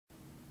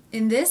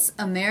In this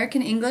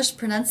American English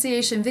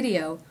pronunciation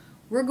video,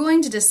 we're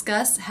going to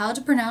discuss how to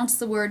pronounce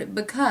the word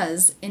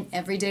because in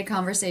everyday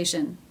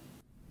conversation.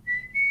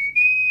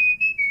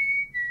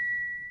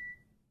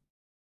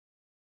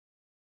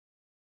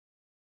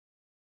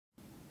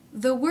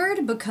 The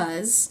word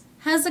because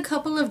has a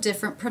couple of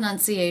different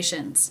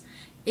pronunciations.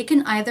 It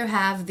can either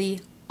have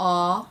the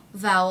 "a"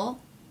 vowel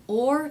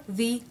or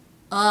the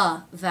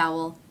 "a"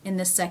 vowel in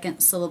the second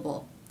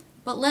syllable.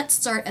 But let's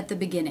start at the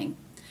beginning.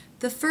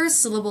 The first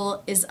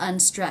syllable is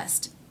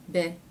unstressed,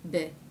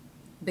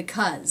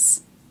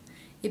 because.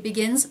 It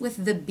begins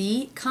with the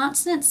B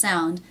consonant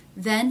sound,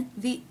 then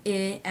the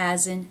I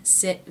as in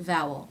sit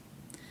vowel.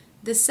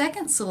 The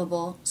second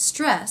syllable,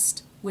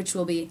 stressed, which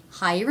will be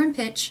higher in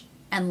pitch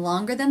and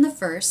longer than the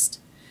first,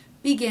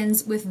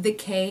 begins with the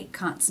K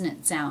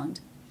consonant sound,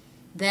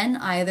 then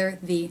either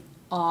the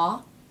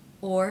A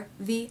or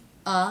the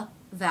A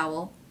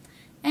vowel,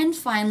 and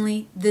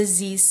finally the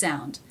Z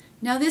sound.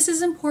 Now this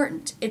is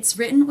important. It's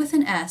written with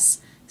an S,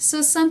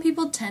 so some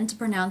people tend to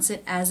pronounce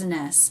it as an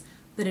S,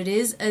 but it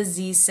is a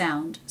Z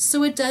sound,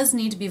 so it does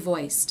need to be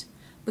voiced.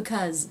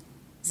 Because,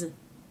 Z,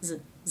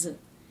 Z, Z.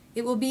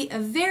 It will be a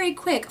very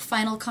quick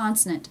final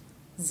consonant,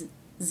 Z,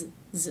 Z,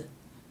 Z,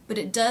 but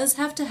it does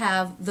have to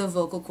have the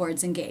vocal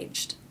cords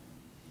engaged.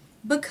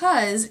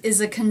 Because is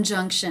a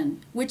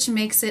conjunction, which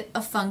makes it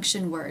a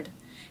function word.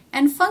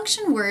 And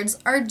function words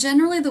are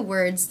generally the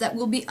words that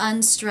will be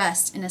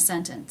unstressed in a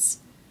sentence.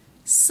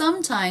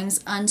 Sometimes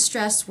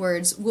unstressed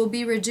words will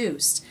be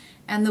reduced,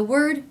 and the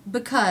word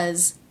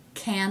because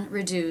can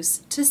reduce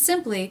to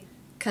simply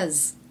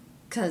cuz.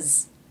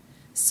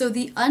 So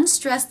the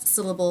unstressed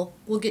syllable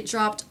will get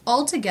dropped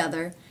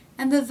altogether,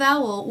 and the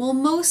vowel will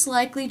most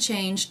likely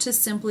change to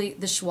simply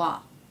the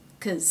schwa,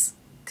 cuz.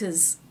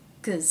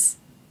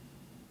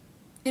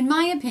 In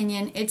my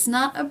opinion, it's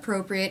not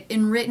appropriate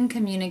in written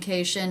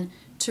communication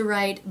to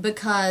write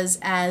because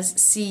as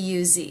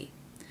C-U-Z.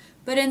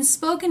 But in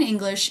spoken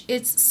English,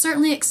 it's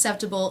certainly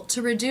acceptable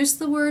to reduce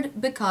the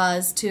word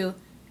because to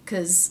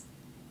cuz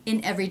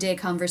in everyday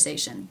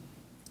conversation.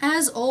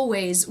 As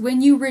always,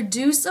 when you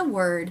reduce a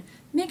word,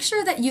 make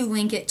sure that you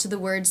link it to the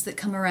words that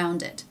come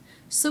around it.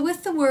 So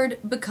with the word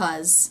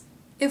because,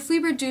 if we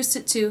reduce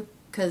it to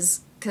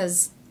cuz,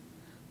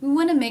 we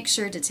want to make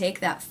sure to take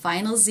that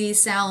final Z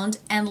sound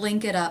and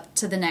link it up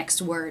to the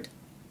next word.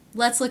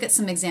 Let's look at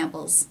some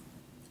examples.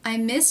 I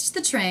missed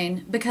the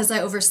train because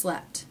I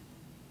overslept.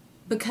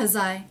 Because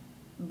I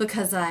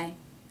overslept.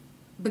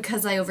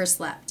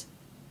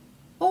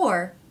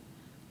 Or,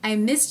 I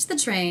missed the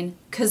train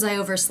 'cause I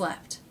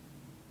overslept.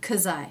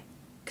 'Cause I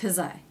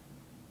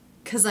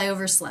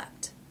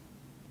overslept.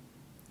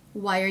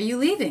 Why are you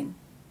leaving?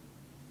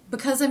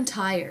 Because I'm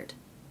tired.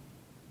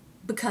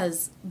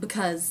 Because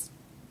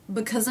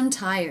I'm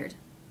tired.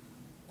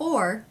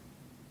 Or,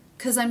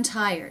 'cause I'm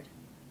tired.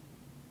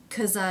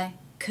 'Cause I'm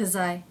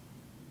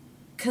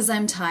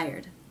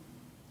tired.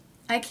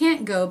 I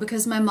can't go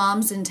because my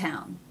mom's in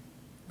town.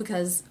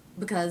 Because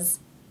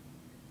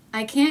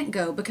I can't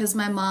go because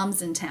my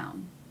mom's in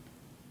town.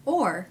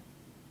 Or,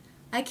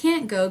 I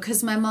can't go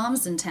 'cause my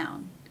mom's in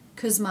town.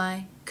 'Cause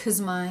my.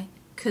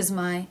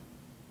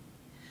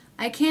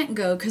 I can't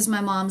go 'cause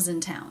my mom's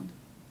in town.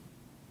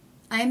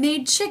 I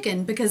made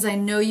chicken because I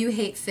know you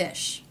hate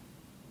fish.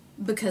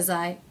 Because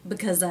I.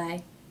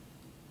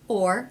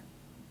 Or,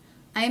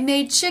 I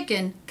made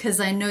chicken 'cause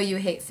I know you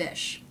hate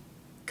fish.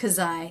 'Cause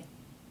I.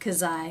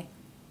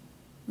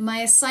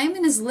 My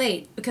assignment is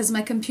late because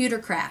my computer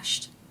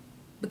crashed.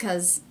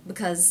 Because.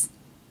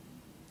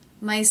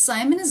 My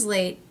assignment is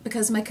late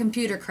because my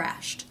computer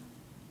crashed.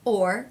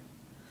 Or,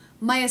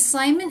 my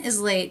assignment is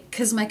late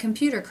 'cause my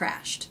computer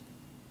crashed.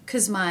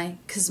 'Cause my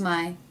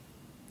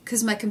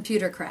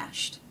computer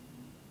crashed.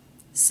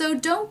 So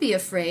don't be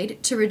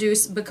afraid to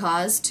reduce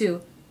because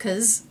to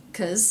cuz.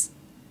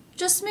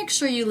 Just make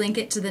sure you link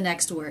it to the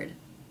next word.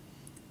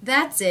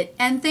 That's it,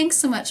 and thanks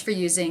so much for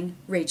using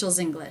Rachel's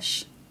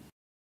English.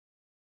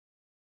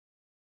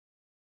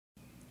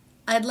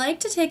 I'd like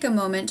to take a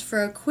moment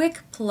for a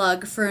quick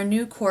plug for a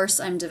new course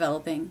I'm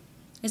developing.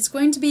 It's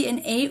going to be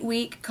an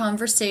 8-week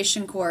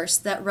conversation course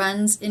that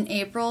runs in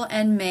April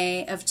and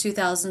May of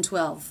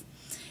 2012.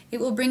 It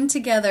will bring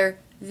together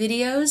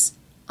videos,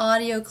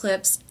 audio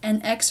clips,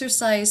 and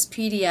exercise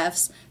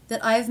PDFs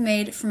that I've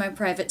made for my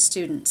private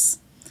students.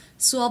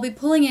 So I'll be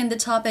pulling in the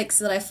topics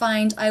that I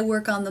find I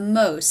work on the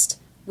most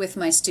with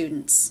my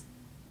students.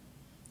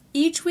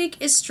 Each week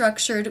is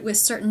structured with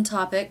certain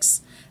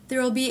topics.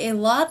 There will be a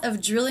lot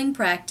of drilling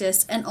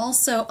practice and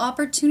also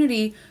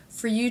opportunity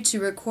for you to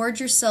record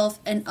yourself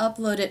and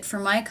upload it for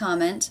my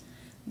comment.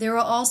 There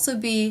will also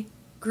be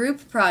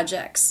group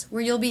projects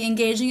where you'll be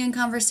engaging in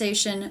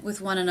conversation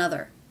with one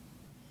another.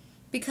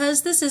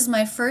 Because this is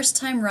my first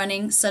time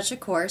running such a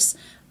course,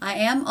 I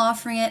am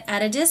offering it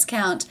at a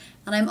discount,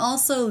 and I'm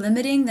also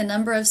limiting the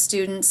number of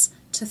students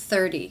to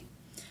 30.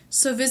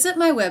 So visit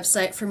my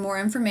website for more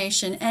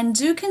information and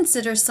do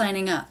consider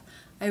signing up.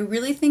 I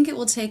really think it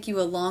will take you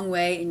a long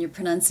way in your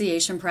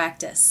pronunciation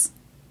practice.